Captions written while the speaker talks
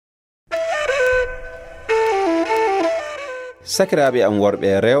Sakiraaɓe am worɓe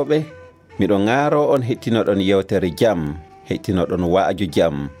e rewɓe, miɗo ŋaaro on hettinoɗon yewtere jam, hettinoɗon wa'aju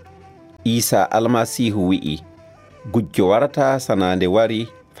jam. Isa almasihu wi'i, gujjo warata sanande wari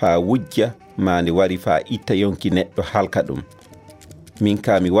fa wujja, mande wari fa itta yonki neɗɗo halka ɗum. Min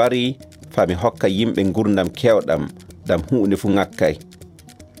ka mi wari fa mi hokka yimɓe gurdam kewɗam dam hunde fu ŋakkay.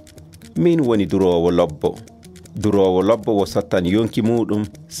 Min woni durowo lobbo wo sottan yonki muɗum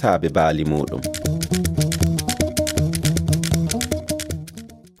saabe baali muɗum.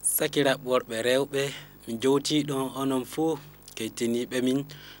 Sakiraaɓe worɓe rewɓe, mi jowtiɗon onon fuu kettiniɓe min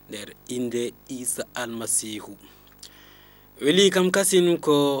nder inde Isa almasihu. Weli kam kasin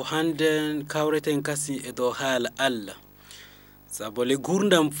ko handen kawreten kasi e dow haala Allah. Sabu le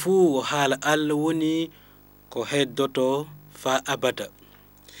gurdam fuu o haala Allah woni ko heddoto fa abada.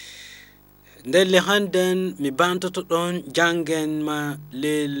 Ndelle handen mi bantoto ɗon jangen ma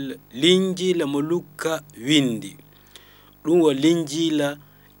lel linjila mo Lukka windi. Ɗum wo linjila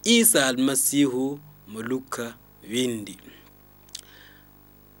Isa almasihu mo Lukka windi.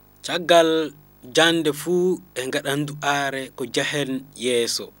 Caggal jande fuu e ngaɗandu are ko jahen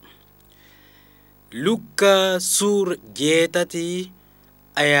yeeso. Lukka sur 7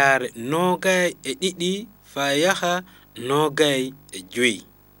 ayare 22 fa yaha 25.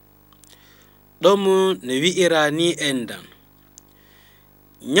 Ɗomo ne wi'ira ni endan.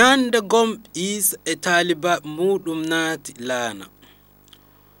 Nyande gom Isa e taliba muɗum naati laana.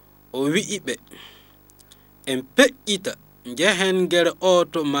 O wi'i ɓe, en peƴƴita njehen gere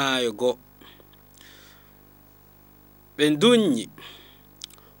oto maayo go. Ɓe dunyi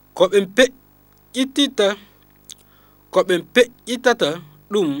ko ɓen peƴƴitata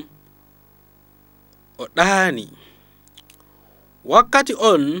ɗum o ɗaani. Wakkati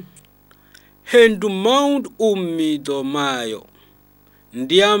on hendu mawndu ummi dow maayo.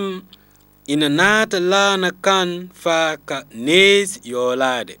 Ndiyam ina naata laana kan faa ka neesi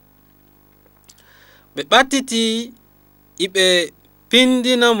yoolaade. Ɓe ɓattiti iɓe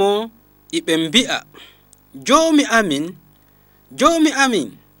pindinamo iɓe mbi'a, Joomi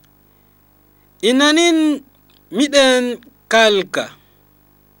amin, inanin miɗen kalka.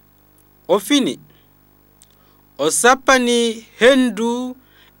 O fini, o sappani hendu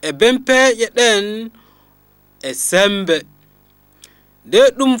e bempeeje ɗen e sembe. De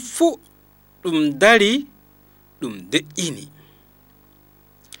ɗum fuu ɗum dari ɗum de'ini.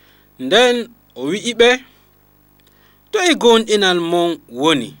 Nden o wi'i ɓe, toye gonɗinal mon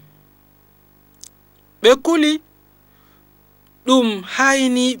woni? Ɓe kuli ɗum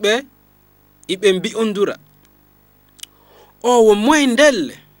hayniɓe iɓe mbi'ondura, o wo moye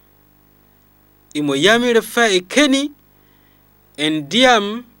ndelle? Imo yamire fa'i keni en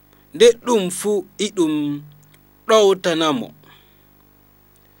ndiyam nde ɗum fu iɗum ɗowtanamo.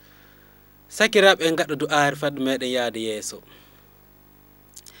 Sakiraaɓe en gaɗa du'aare fadde meɗen yaade yeeso.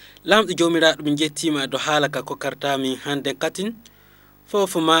 Lamɗo jomiraɗo min jettima do haala ka ko kartamin hande katin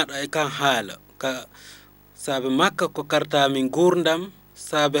fofo maɗa e kan haala ka sabe makka ko kartamin gurdam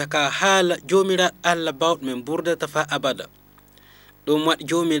sabe ka haala jomiraɗo Allah bawɗo men burdata fa abada. Ɗum waɗi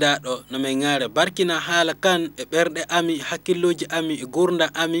jomiraɗo no men ŋaare barkina haala kan e ɓerɗe ami, hakkilloji ami e gurdam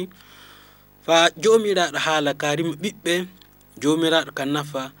ami fa jomiraɗo haala ka rima ɓiɓɓe, jomiraɗo kan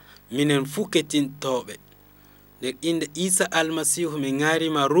nafa minen fu kettintoɓe. Nder inde Isa almasihu mi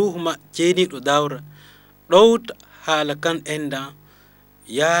ŋaarima ruhu ma ceeniɗo dawra ɗowta haala kan enda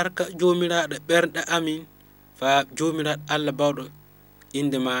yarka jomiraɗo ɓerɗe amin fa jomiraɗo Allah bawɗo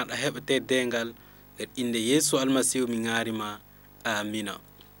inde maɗa heɓa teddengal. Nder inde Yesu almasihu mi ŋaarima, amina.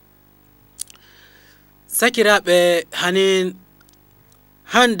 Sakiraaɓe, hanin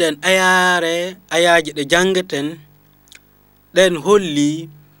handen ayaji ɗe jangeten ɗen holli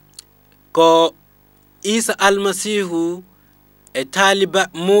ko Isa almasihu e taliba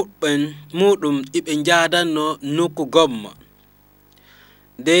muɗum iɓe njaadanno nokku gomma.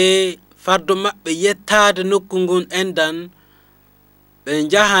 De fardo maɓɓe yettade nokku ngun endan ɓe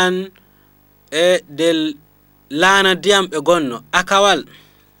njahan e del laana ndiyam ɓe gonno akawal.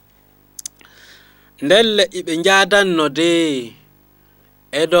 Ndelle iɓe njaadanno de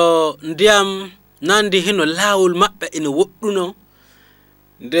eɗo ndiyam nandi hino laawol maɓɓe ina woɗɗuno.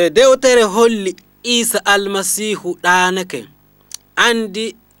 Nde dewtere holli Isa almasihu ɗaanake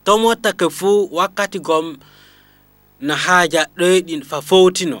andi tomotake fuu wakkati gom na haaja ɗoyɗi fa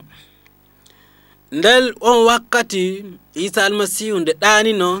fowtino. Ndel on wakkati Isa almasihu nde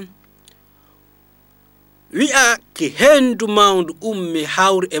ɗaanino wi'a ki hendu mawndu ummi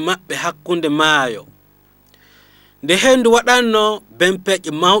hawri e maɓɓe hakkunde maayo. Nde hendu waɗanno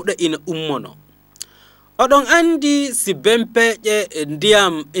bempeeje mawɗe ina ummono. Oɗon andi si bempeeje e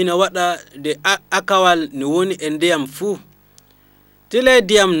ndiyam ina waɗa de akawal ni woni e ndiyam fuu tile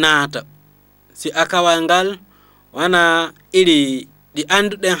diyam naata si akawal ngal wana iri ɗi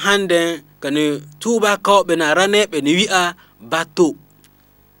anduɗen hande kani tubakawɓe na raneɓe ni wi'a bato.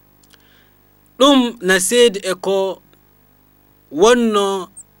 ɗum na seedi e ko wonno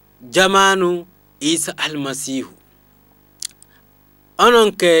jamanu Isa almasihu. onon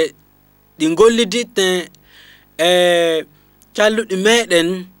ke ɗi golliditten e calluɗi meɗen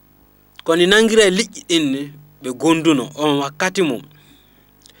koni nangira liƴƴi ɗinni ɓe gonduno on wakkati mum.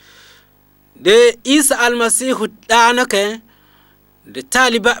 de Isa almasihu ɗanoke de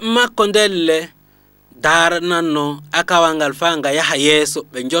taliba makko ndelle darananno akawal ngal fa nga yaha yeeso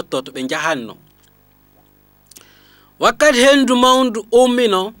ɓe jottoto ɓe jahanno. wakkati hendu mawndu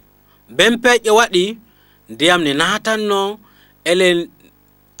ummino bempeƴe waɗi ndiyam ne natanno elen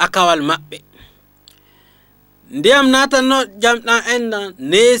akawal maɓɓe. ndiyam natanno jamɗan endan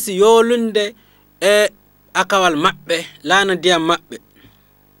neesi yolunde e akawal maɓɓe laana ndiyam maɓɓe.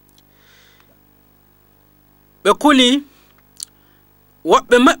 ɓe kuli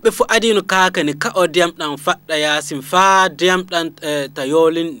woɓɓe maɓɓe fu adino kakani ka o ndiyam ɗan faɗɗa yasin faa ndiyam ɗan ta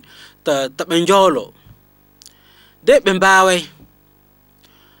yolin ta ɓe njolo de ɓe mbaway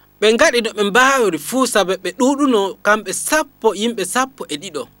ɓe ngaɗi no ɓe mbawiri fuu sabe ɓe ɗuɗuno kamɓe yimɓe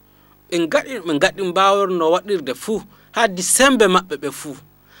 12 ɓe ngaɗi mbawirno waɗirde fuu haddi sembe maɓɓe ɓe fuu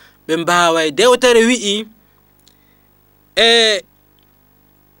ɓe mbaway. dewtere wi'i e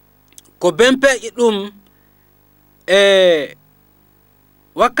ko bempeƴe ɗum e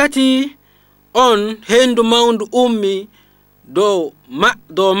wakkati on hendu mawndu ummi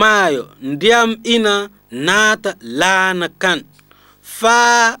dow maayo ndiyam ina naata laana kan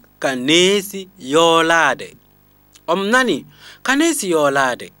faa ka neesi yoolaade. on nani ka neesi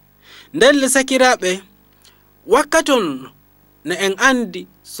yoolaade. ndelle sakiraaɓe wakkati on ne en andi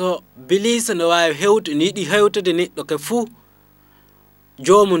so bilisa ne waawi hewde ni yiɗi hewtude neɗɗo ke fuu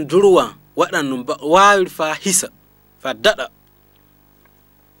joomum durwa waɗan no waawi faa hisa faa daɗa.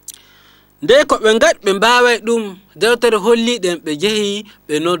 nde ko ɓe ngaɗi ɓe mbaway ɗum dewtere holliɗen ɓe jehi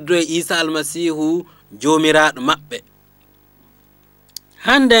ɓe noddoye Isa almasihu joomiraɗo maɓɓe.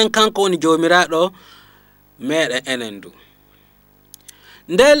 hannden kanko woni joomiraɗo meɗen enen du.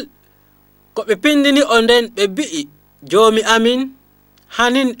 ndel ko ɓe pindini o nden ɓe bi'i joomi amin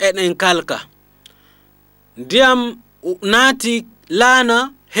hanin eɗen kalka ndiyam naati laana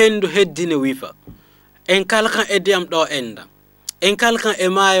hendu heddine wifa en kalkan e ndiyam ɗo enda en kalkan e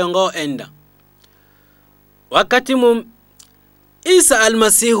maayo ngo enda. wakkati mum Isa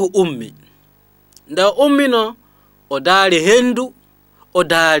almasihu ummi. nde ummino o daari hendu o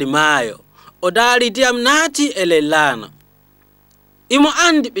daari maayo o daari ndiyam naati e ley laana. imo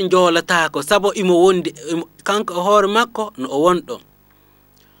andi ɓe njolatako sabo imo wondi kanko hoore makko no o wonɗo.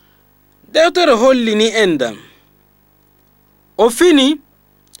 dewtere holli ni endam o fini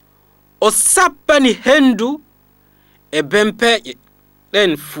o sappani hendu e bempeƴe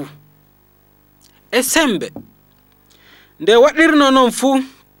ɗen fuu e sembe. nde waɗirno noon fuu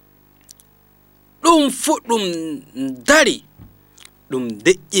ɗum fuu ɗum dari ɗum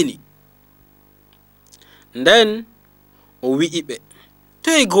deƴƴini. nden o wi'i ɓe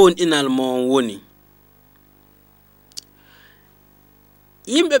toye gonɗinal mon woni.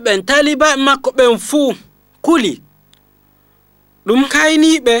 yimɓe ɓen taliba makko ɓen fuu kuli ɗum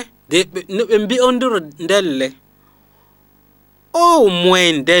kayniɓe no ɓe mbi'ondiro ndelle o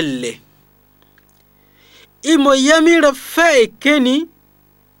moyen ndelle imo yamira fa'e keni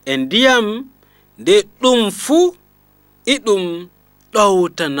e ndiyam nde ɗum fuu iɗum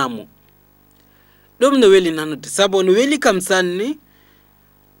ɗowtanamo. ɗum no weli nanude sabo no weli kam sanni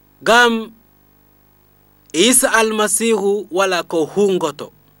gam Isa almasihu wala ko hungoto.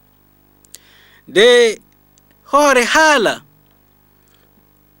 de hoore haala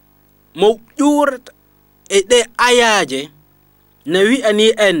mo ƴurata e ɗe ayaje na wi'ani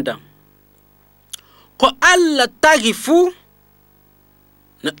enda ko Allah tagi fuu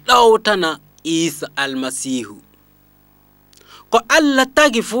no ɗowtana Isa almasihu. ko Allah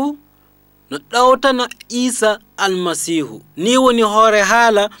tagi fuu no ɗowtana Isa almasihu. ni woni hoore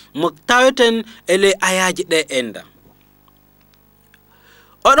haala mo taweten e ley ayaji ɗe enda.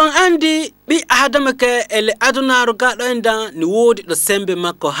 oɗon andi ɓi adama ke e ley adunaru gaɗo enda ni woodi ɗo sembe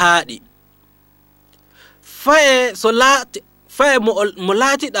makko haaɗi faye mo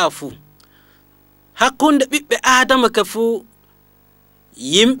laatiɗa fuu. hakkunde ɓiɓɓe adama ke fuu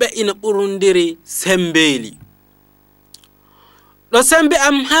yimɓe ina ɓurundiri sembeeli. ɗo sembe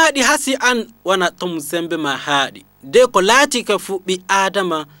am haaɗi hasi an wana tom sembe ma haaɗi. de ko laati ke fuu ɓi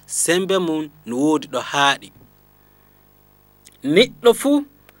adama sembe mum no woodi ɗo haaɗi. neɗɗo fuu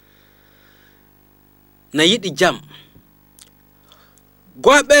na yiɗi jam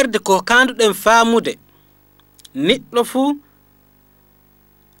goɓerde ko kanduɗen faamude neɗɗo fuu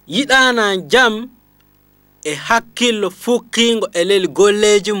yiɗana jam e hakkillo fukkingo e lel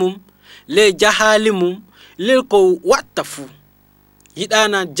golleji mum, ley jahali mum, lel ko watta fuu.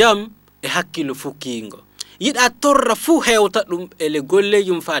 Yiɗana jam e hakkillo fukkingo, yiɗa torra fuu hewta ɗum e le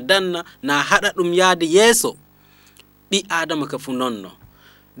golleji mum fa danna na haɗa ɗum yaade yeeso. Ɓi adama ka fu nonno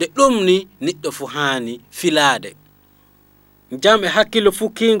de ɗum ni neɗɗo fu hani filade jam e hakkillo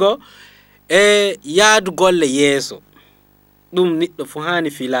fukkingo e yaadu golle yeeso. Ɗum neɗɗo fu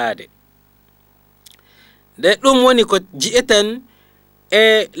hani filade. De ɗum woni ko ji'eten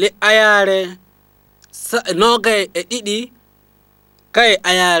e le ayare nogay e ɗiɗi kay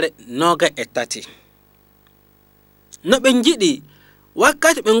ayare nogay e tati. No ɓe jiɗi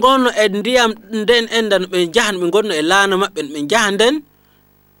wakkati ɓe gonno e ndiyam nden enda no ɓe jahan ɓe gonno e laana maɓɓe ɓe jahan nden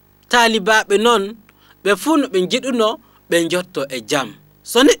talibaɓe non ɓe fu no ɓe jiɗuno ɓe jotto e jam.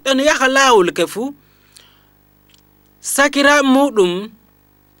 So neɗɗo no yaha laawol ke fu sakiraɓe muɗum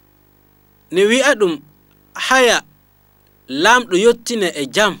ne wi'a ɗum haya lamɗo yottine e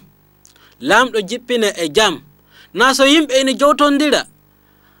jam, lamɗo jippine e jam. Na so yimɓe ene jowtondira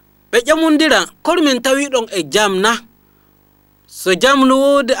ɓe ƴamondira koɗumen tawi ɗon e jam na. So jam no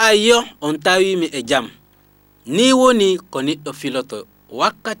woodi ayyo on tawimi e jam. Ni woni ko neɗɗo filoto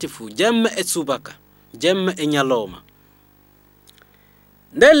wakkati fu, jemma e subaka, jemma e nyaloma.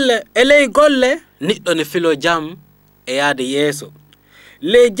 Ndelle e ley golle neɗɗo ne filo jam e yaade yeeso.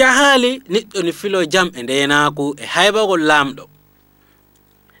 Ley jahali neɗɗo ne filo jam e ndenaku e haybagol lamɗo.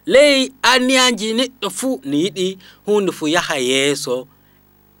 Ley aniyaji neɗɗo fu ne yiɗi hunde fu yaha yeeso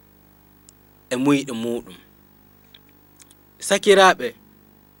e muyɗe muɗum. Sakiraɓe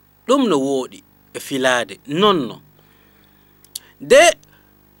ɗum no woodi e filade nonno. De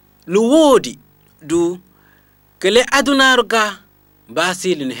no woodi du kele adunaru ga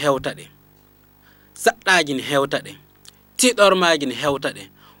basili ne hewta ɗe, saɗɗaji ne hewta ɗe, tiɗormaji ne hewta ɗe.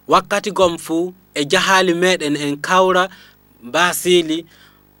 Wakkati gom fu e jahali meɗen en kawra basili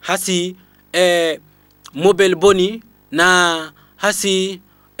hasi e mobile boni na hasi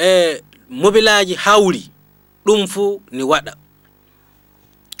e mobilaji hawri ɗum fu ni waɗa.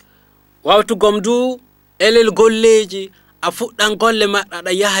 Wawtu gom du elel golleji a fuɗɗan golle maɗa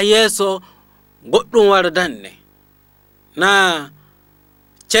aɗa yaha yeeso goɗɗum wara danne na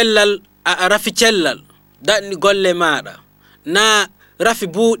cellal a rafi cellal danni golle maɗa, na rafi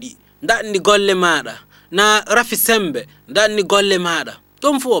buuɗi danni golle maɗa, na rafi sembe danni golle maɗa.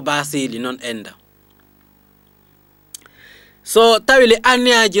 Ɗum fu o basili non enda. So tawi le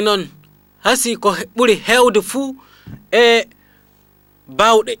anniyaji non hasi ko ɓuri hewde fu e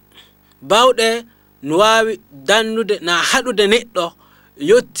bawɗe no wawi dannude na haɗude neɗɗo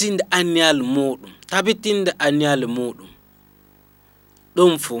yottinde anniyal muɗum, tabitinde anniyal muɗum.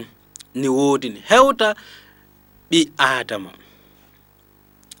 Ɗum fu ni woodi ni hewta ɓi adama.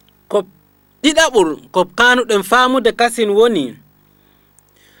 Ko ɗiɗaɓol ko kanuɗen famude kasin woni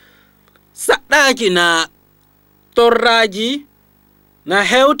saɗɗaji na torraji na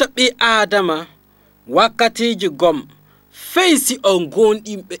hewta ɓi adama wakkatiji gom feysi on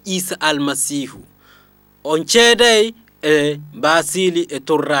gonɗimɓe Isa almasihu on ceeday e basili e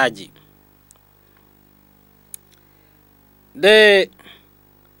torraji. De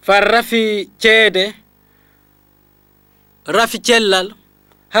farrafi ceede rafi cellal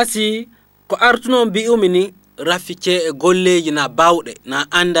hasi ko artuno mbi'umi ni rafi e golleji na bawɗe na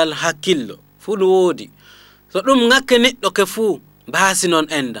andal hakkillo fu no woodi. So ɗum ngakke neɗɗo ke fu baasi non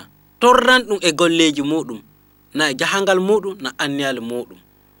enda torran ɗum e golleji muɗum na jahangal muɗum na anniyal muɗum.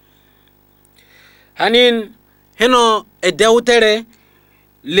 Hanin heno e dewtere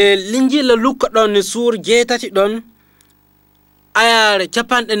le linjila Luka ɗon ni suur 7 ɗon ayare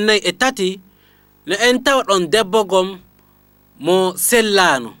 43 ne en tawa ɗon debbo gom mo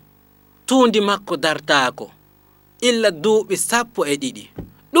sellano tuundi makko dartaako illa duuɓi 12.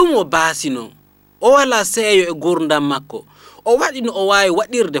 Ɗum o baasino o wala seeyo e gurdam makko, o waɗi no o wawi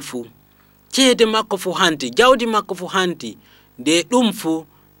waɗirde fu, ceede makko fu hanti, jawdi makko fu hanti, de ɗum fu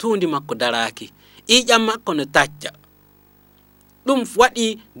tuundi makko daraki, ƴiƴam makko ne tacca. Ɗum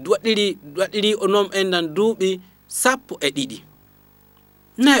waɗiri o nom endan duuɓi 12.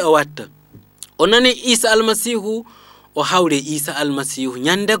 Nayi o watta o nani Isa almasihu o hawre Isa almasihu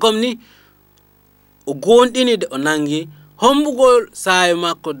nyande gom ni o gonɗini de o nangi hombugol saayo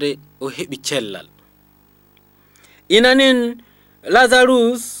makko de o heɓi cellal. Inanin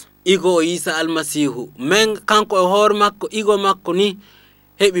Lazarus igo Isa almasihu men kanko e hoore makko igo makko ni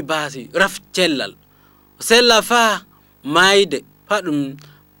heɓi baasi raf cellal o sella fa mayde fa ɗum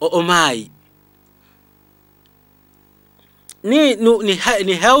o maayi.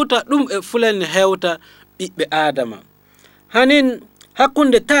 ni hewta ɗum e fulel ni hewta ɓiɓɓe adama. Hanin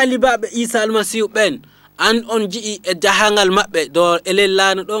hakkunde talibaɓe Isa almasihu ɓen an on ji'i e jahangal maɓɓe do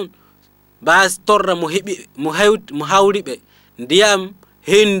elellano ɗon bas torra mo hawri ɓe ndiyam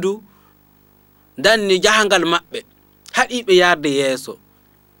hendu danni jahangal maɓɓe haɗiɓe yarde yeeso.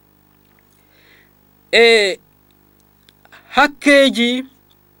 E hakkeji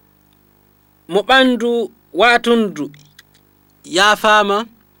mo ɓandu watundu yafama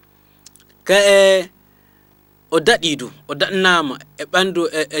ka o daɗidu o daɗnama e ɓandu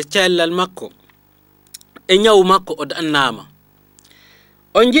e cellal makko e nyawu makko o daɗnama.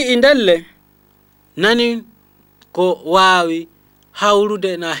 On ji'i ndelle nani ko wawi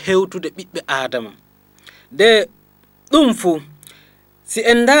hawrude na hewtude ɓiɓɓe adama de ɗum fu si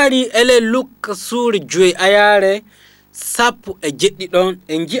en ndaari ele Lukka suura 5 ayare 17 ɗon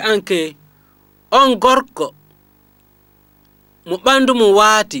en ji'anke on gorko mo ɓandu mo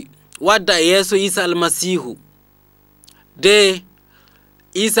waati wadda e yeeso Isa almasihu de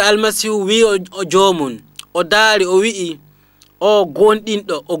Isa almasihu wi o jomum o daari o wi'i o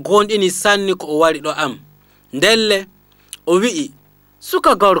gonɗinɗo o gonɗini sanni ko o wari ɗo am ndelle o wi'i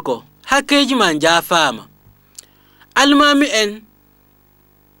suka gorko hakkeji ma jafama. Almami en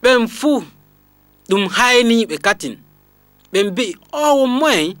ɓen fuu ɗum hayniɓe katin ɓen mbi'i o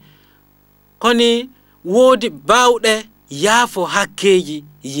moy koni woodi bawɗe yaafo hakkeji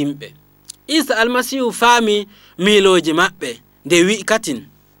yimɓe. Isa almasihu faami miiloji maɓɓe nde wi'i katin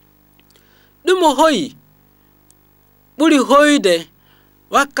ɗum o hoyi ɓuri hoyde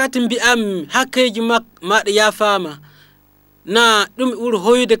wakkati mbi'am hakkeji maɗa yafama na ɗum ɓuri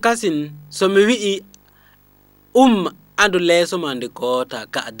hoyde kasin so mi wi'i andu leeso ma nde goota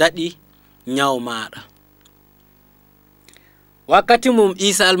ka daɗi nyaw maɗa. Wakkati mum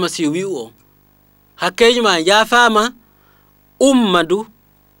Isa almasihu wi o hakkeji ma yafama ndu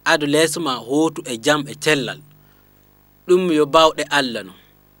adu leeso ma hotu e jam e cellal ɗum yo bawɗe Allah no.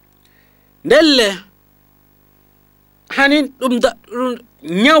 Ndelle hanin ɗum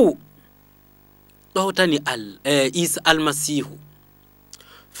nyaw ɗowtani Isa almasihu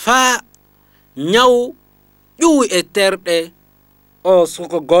fa nyaw ƴuwi e terɗe o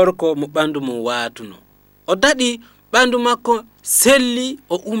suko gorko mo ɓandu mum watuno o daɗi ɓandu makko selli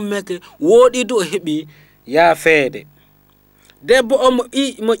o ummeke woɗidu o heɓi yaafeede. Debbo o mo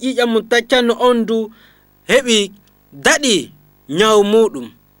ƴiƴam mum taccanno on du heɓi daɗi nyaw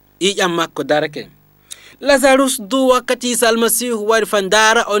muɗum ƴiƴam makko darake. Lazarus du wakkati Isa almasihu wari fa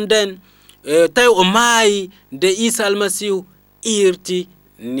ndaara on nden tawi o maayi nde Isa almasihu irti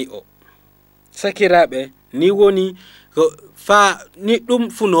ni o. Sakiraɓe ni woni fa ni ɗum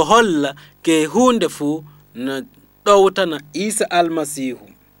fu no holla ke hunde fu no ɗowtana Isa almasihu.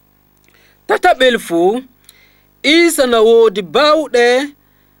 Tataɓel fu Isa na woodi bawɗe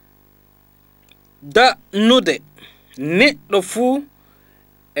daɗnude neɗɗo fu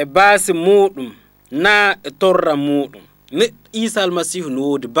e baasi muɗum na e torra muɗum. Isa almasihu no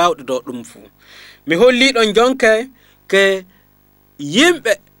woodi bawɗe do ɗum fu. Mi holliɗon jonke ke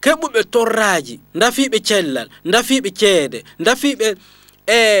yimɓe keɓuɓe torraji ndafiɓe cellal ndafiɓe ceede ndafiɓe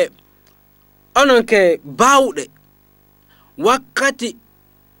onon ke bawɗe wakkati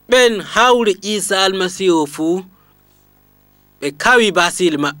ɓen hawri Isa almasihu fu ɓe kawi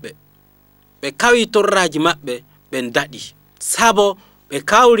basil maɓɓe ɓe kawi torraji maɓɓe ɓen daɗi sabo ɓe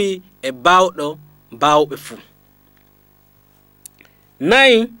kawri e bawɓe fu.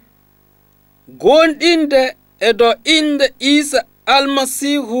 Nayi gonɗinde e do inde Isa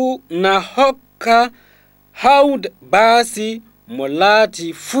almasihu na hokka hawde baasi mo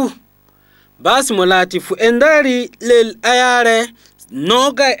laati fu en dari lel ayare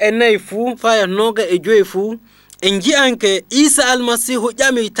 24 fu faya 25 fu en ji'anke Isa almasihu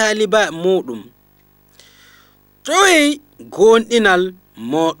ƴami taliba muɗum toy gonɗinal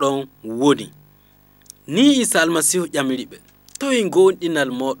moɗon woni. Ni Isa almasihu ƴamriɓe toy gonɗinal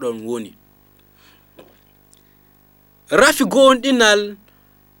moɗon woni. Rafi gonɗinal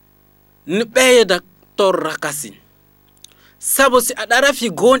ni ɓeyda torra kasin sabo si aɗa rafi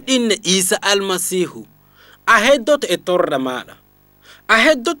gonɗinne Isa almasihu a heddoto e torra maɗa a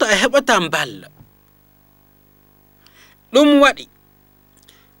heddoto a heɓata balla. Ɗum waɗi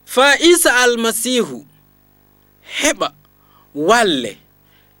fa Isa almasihu heɓa walle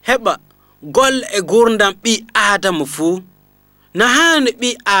heɓa golle e gurdam ɓi adama fu na hani ɓi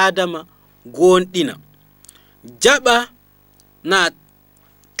adama gonɗina jaɓa na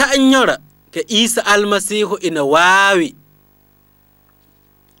taññora ke Isa almasihu ina waawi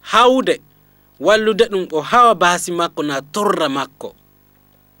hawde wallude ɗum o hawa baasi makko na torra makko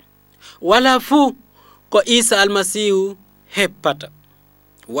wala fu ko Isa almasihu heppata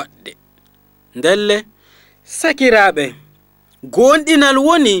waɗde. Ndelle sakiraaɓe, gonɗinal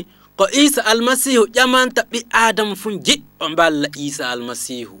woni ko Isa almasihu ƴamanta ɓi Adama fu jiɗɗo mballa Isa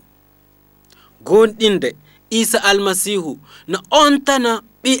almasihu. Gonɗinde Isa almasihu no ontana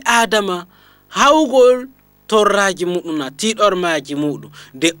ɓi Adama hawgol torraji muɗum na tiɗormaji muɗum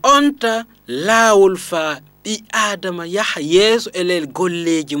de onta laawol fa ɓi Adama yaha yeeso e lel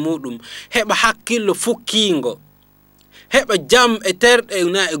golleji muɗum heɓa hakkillo fukkingo, heɓa jam e terɗe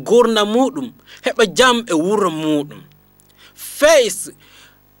na e gurna muɗum, heɓa jam e wuro muɗum. Feis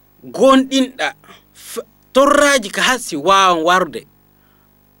gonɗinɗa torraji ka hasi wawan warde,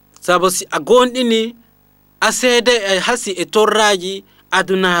 sabu si a gonɗini a seede e hasi e torraji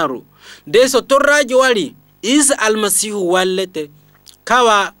adunaru. De so torraji wari, Isa almasihu wallete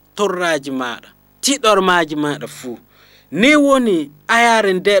kawa torraji maɗa, tiɗormaji maɗa fu. Ni woni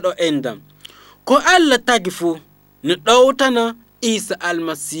ayare ndeɗo endam ko Allah tagi fu no ɗowtana Isa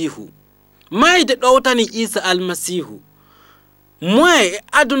almasihu. Mayde ɗowtani Isa almasihu. Moy e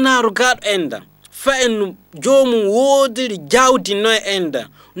adunaru gaɗo endam fa en jomum wodiri jawdi noy enda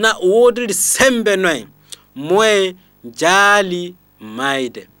na wodiri sembe noy. Moy jaali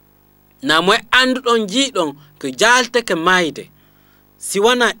mayde. Na moy anduɗon jiiɗon ko jalteke mayde si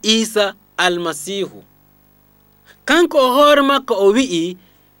wana Isa almasihu. Kanko o hoore makko o wi'i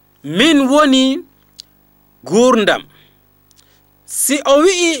min woni gurdam. Si o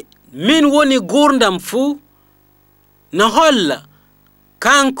wi'i min woni gurdam fu no holla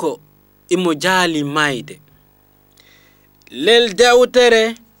kanko imo jaali mayde. Lel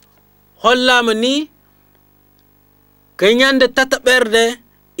dewtere hollama ni ko nyande tataɓerde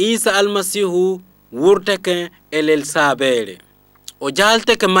Isa almasihu wurteke e lel saabere, o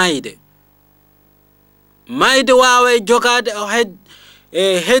jalteke mayde. Mayde wawa jogade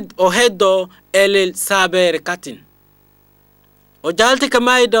o heddo e lel saabere katin. O jalteke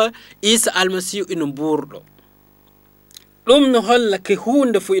mayde Isa almasihu ino burɗo. ɗum no holla ke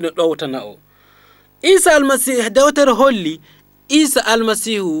hunde fu ino ɗowtana o. Isa almasihu dewtere holli Isa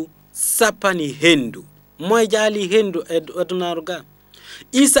almasihu sapani hendu. Moy jaali hendu e adunaru ga.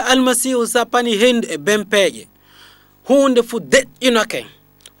 Isa almasihu sapani hendu e bempeje. Hunde fu deƴƴinoke,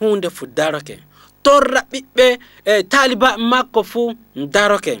 hunde fu daroke. Torra ɓiɓɓe e taliba makko fu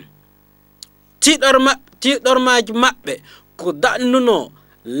daroke. Tiɗormaji maɓɓe ko dannuno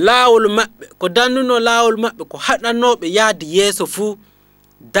laawol maɓɓe, ko dannuno laawol maɓɓe ko haɗanoɓe yaade yeeso fu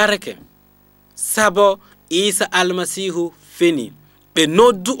darake. Sabo Isa almasihu fini ɓe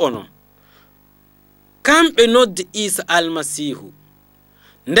noddu ono. Kamɓe noddi Isa almasihu.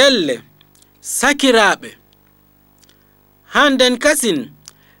 Ndelle sakiraaɓe, handen kasin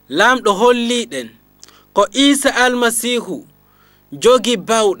lamɗo holliɗen ko Isa almasihu jogi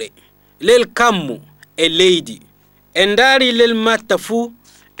bawɗe lel kammu e leydi. En daari lel Matta fu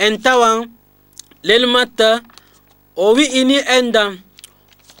en tawan lel Matta o wi'ini endam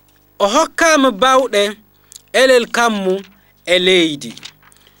o hokkama bawɗe e lel kammu e leydi.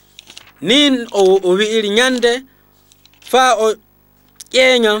 Nin o wi'iri nyande fa o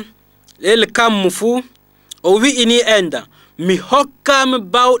ƴeeña lel kammu fu o wi'ini enda mi hokkama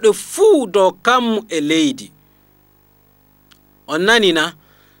bawɗe fu do kammu e leydi. On nanina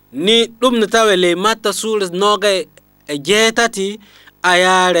ni ɗum no tawe le Matta suura 27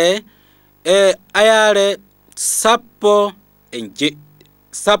 ayare sappo e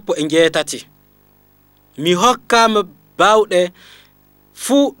jeetati. Mi hokkama bawɗe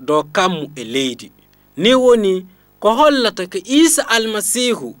fu do kammu e leydi. Ni woni ko hollata ko Isa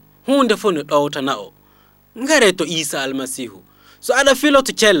almasihu hunde fu no ɗowtana o. Ngare to Isa almasihu. So aɗa filo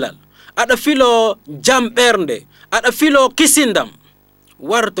to cellal, aɗa filo jam ɓernde, aɗa filo kisindam,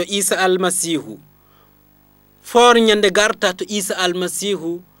 war to Isa almasihu. For nyande garta to Isa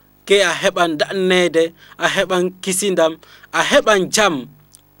almasihu ke a heɓan dannede, a heɓan kisindam, a heɓan jam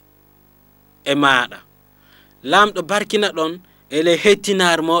e maɗa. Lamɗo barkina ɗon ele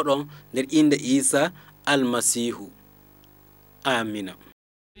hettinar moɗon nder inde Isa almasihu. Amina.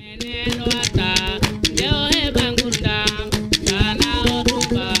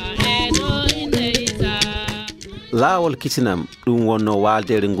 Laawol kisinam ɗum wonno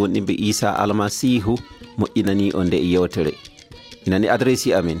waldere gonɗimɓe Isa almasihu mo inani on nde e yewtere. Inani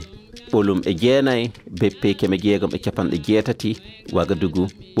adresi amin ɓolum e jeenayi beppe 680 Wagadugu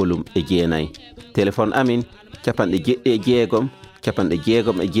ɓolum e jeenayi. Téléphone amin 76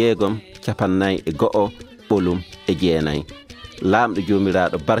 66 49 ɓolum e jeenayi. Lamɗo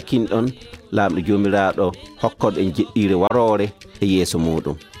jomiraɗo barkinɗon, lamɗo jomiraɗo hokkoɗo en jeɗɗire warore e yeeso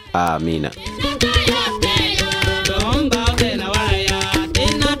muɗum. Amina.